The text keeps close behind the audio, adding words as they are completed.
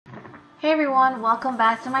Hey everyone, welcome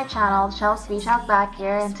back to my channel. chelsaeofficial back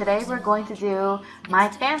here, and today we're going to do my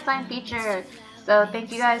fan sign feature. So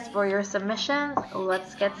thank you guys for your submissions.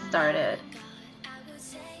 Let's get started.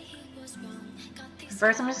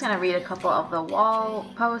 First, I'm just going to read a couple of the wall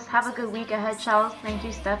posts. Have a good week ahead, Chels. Thank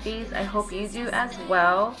you, Steffies. I hope you do as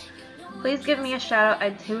well. Please give me a shout out.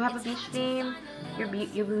 I do have a beach theme. Your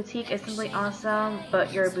boutique is simply awesome,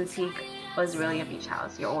 but your boutique was really a beach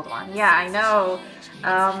house, your old one. Yeah, I know.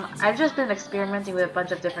 I've just been experimenting with a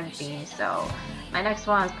bunch of different themes, so my next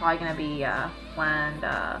one is probably going to be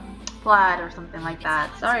plaid or something like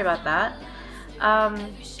that. Sorry about that.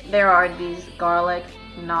 There are these garlic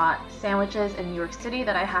knot sandwiches in New York City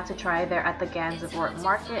that I have to try there at the Gansevoort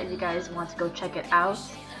Market if you guys want to go check it out.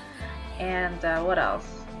 And what else?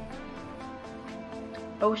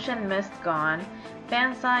 Ocean Mist Gone.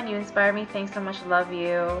 Fan sign, you inspire me. Thanks so much. Love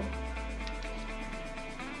you.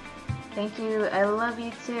 Thank you. I love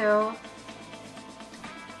you too.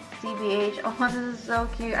 CBH. Oh, this is so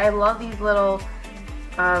cute. I love these little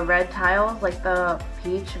red tiles, like the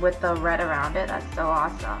peach with the red around it. That's so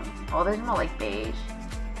awesome. Oh, there's more like beige.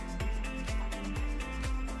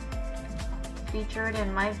 Featured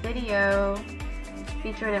in my video.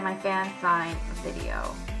 Featured in my fan sign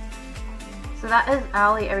video. So that is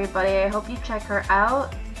Allie, everybody. I hope you check her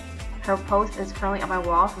out. Her post is currently on my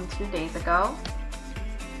wall from 2 days ago.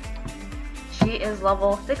 She is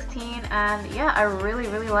level 16, and yeah, I really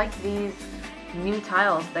like these new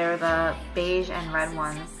tiles. They're the beige and red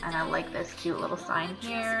ones, and I like this cute little sign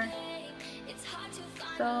here.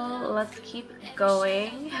 So let's keep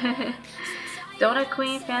going. Donut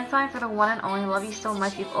Queen, fan sign for the one and only. Love you so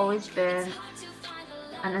much. You've always been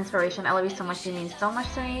an inspiration. I love you so much. You mean so much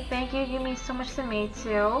to me. Thank you. You mean so much to me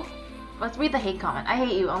too. Let's read the hate comment. I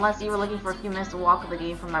hate you unless you were looking for a few minutes to walk the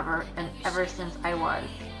game from ever since I was.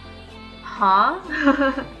 Huh?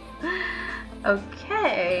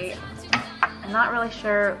 Okay. I'm not really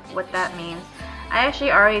sure what that means. I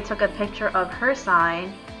actually already took a picture of her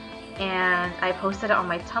sign and I posted it on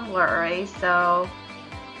my Tumblr already, so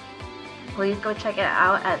please go check it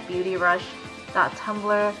out at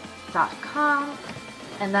beautyrush.tumblr.com.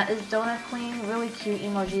 And that is Donut Queen. Really cute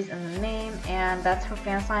emojis in the name, and that's her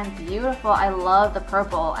fan sign. Beautiful. I love the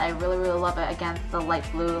purple. I really love it against the light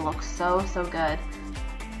blue. It looks so good.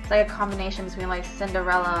 It's like a combination between like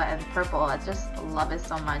Cinderella and purple. I just love it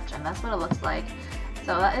so much, and that's what it looks like.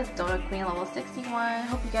 So that is Donut Queen level 61.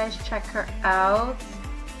 Hope you guys check her out.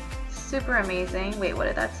 Super amazing. Wait, what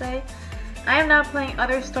did that say? I am now playing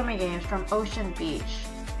other stormy games from Ocean Beach.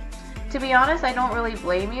 To be honest, I don't really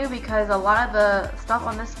blame you because a lot of the stuff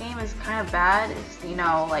on this game is kind of bad. It's, you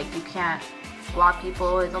know, like you can't block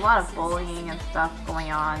people. There's a lot of bullying and stuff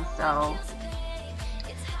going on. So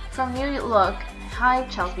from New Look, hi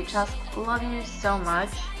Chelsea, love you so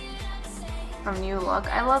much. From New Look,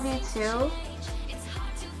 I love you too.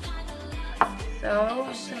 So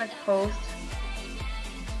I'm just gonna post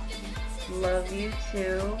love you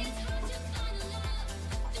too.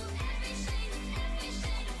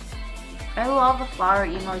 I love the flower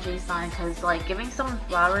emoji sign because like giving someone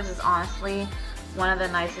flowers is honestly one of the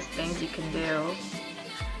nicest things you can do.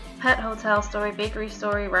 Pet hotel story, bakery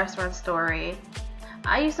story, restaurant story.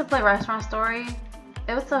 I used to play restaurant story.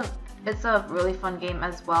 It's a really fun game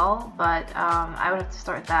as well, but I would have to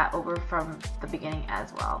start that over from the beginning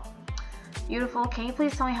as well. Beautiful. Can you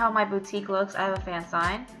please tell me how my boutique looks? I have a fan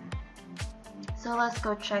sign. So let's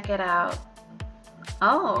go check it out.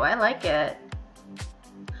 Oh, I like it.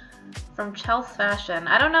 From Chels Fashion.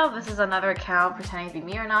 I don't know if this is another account pretending to be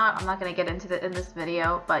me or not. I'm not going to get into it in this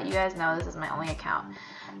video, but you guys know this is my only account.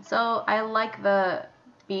 So I like the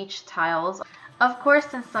beach tiles. Of course,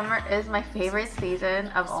 since summer is my favorite season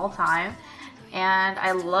of all time, and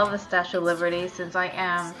I love the Statue of Liberty since I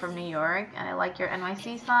am from New York, and I like your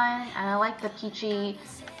NYC sign, and I like the peachy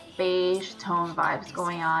beige tone vibes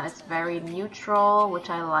going on. It's very neutral, which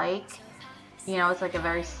I like. You know, it's like a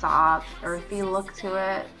very soft, earthy look to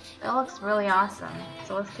it. It looks really awesome.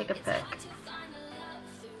 So let's take a pic.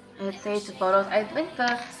 It saves to photos. I think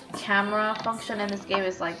the camera function in this game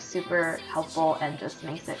is like super helpful and just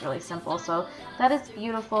makes it really simple. So that is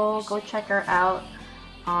beautiful. Go check her out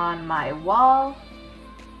on my wall.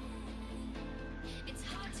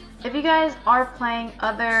 If you guys are playing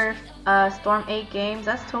other Storm 8 games,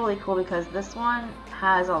 that's totally cool because this one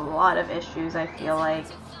has a lot of issues, I feel like.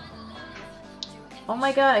 Oh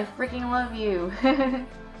my god, I freaking love you.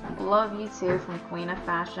 Love you too from Queen of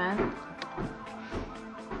Fashion.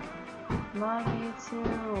 Love you too.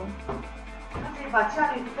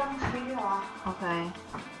 Okay.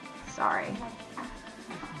 Sorry.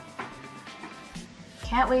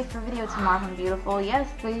 Can't wait for video tomorrow from Beautiful. Yes,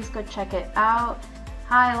 please go check it out.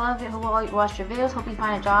 Hi, I love it. Hope you watch your videos. Hope you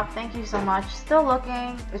find a job. Thank you so much. Still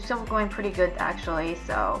looking. It's still going pretty good actually.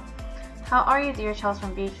 So, how are you, dear Chels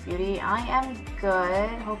from Beach Beauty? I am good.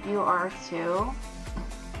 Hope you are too.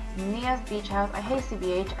 Nia's Beach House. I hate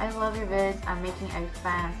CBH. I love your vids. I'm making a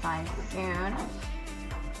fan sign soon.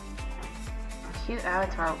 Cute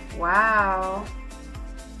avatar. Wow.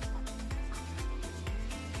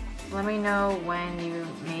 Let me know when you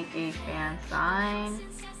make a fan sign.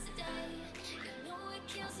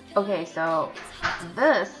 Okay, so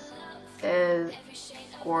this is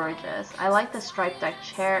gorgeous. I like the striped deck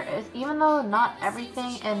chair. Even though not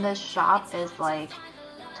everything in this shop is like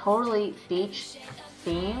totally beach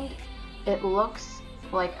themed, it looks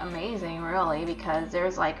like amazing really, because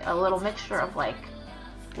there's like a little mixture of like,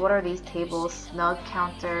 what are these tables, snug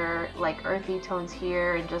counter, like earthy tones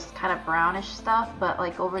here and just kind of brownish stuff, but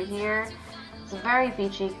like over here it's very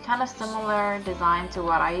beachy, kind of similar design to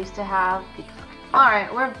what I used to have.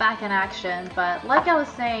 Alright, we're back in action, but like I was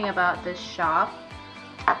saying about this shop,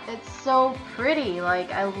 it's so pretty.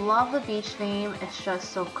 Like, I love the beach theme. It's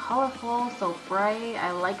just so colorful, so bright.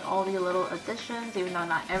 I like all the little additions, even though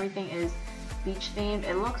not everything is beach themed.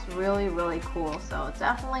 It looks really, really cool. So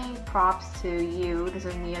definitely props to you. This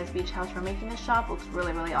is Nia's Beach House for making this shop. Looks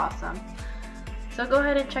really, really awesome. So go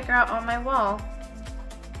ahead and check her out on my wall.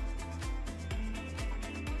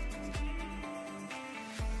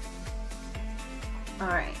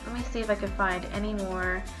 Alright, let me see if I can find any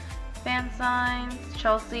more fan signs.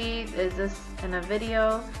 Chelsea, is this in a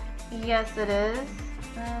video? Yes, it is.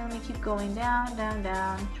 Let me keep going down, down,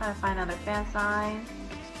 down. Try to find another fan sign.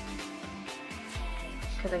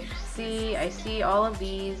 Because I see all of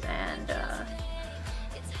these, and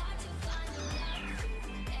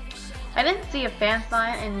I didn't see a fan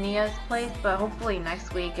sign in Nia's place, but hopefully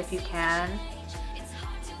next week if you can.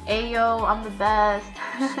 Ayo, I'm the best.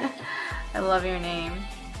 I love your name.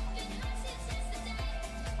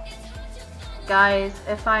 Guys,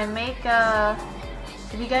 if you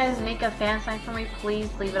guys make a fan sign for me, please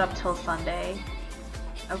leave it up till Sunday.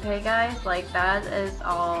 Okay guys, like that is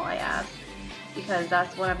all I ask, because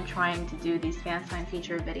that's what I'm trying to do, these fan sign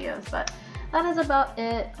feature videos. But that is about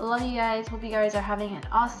it. Love you guys. Hope you guys are having an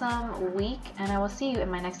awesome week, and I will see you in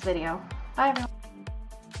my next video. Bye everyone.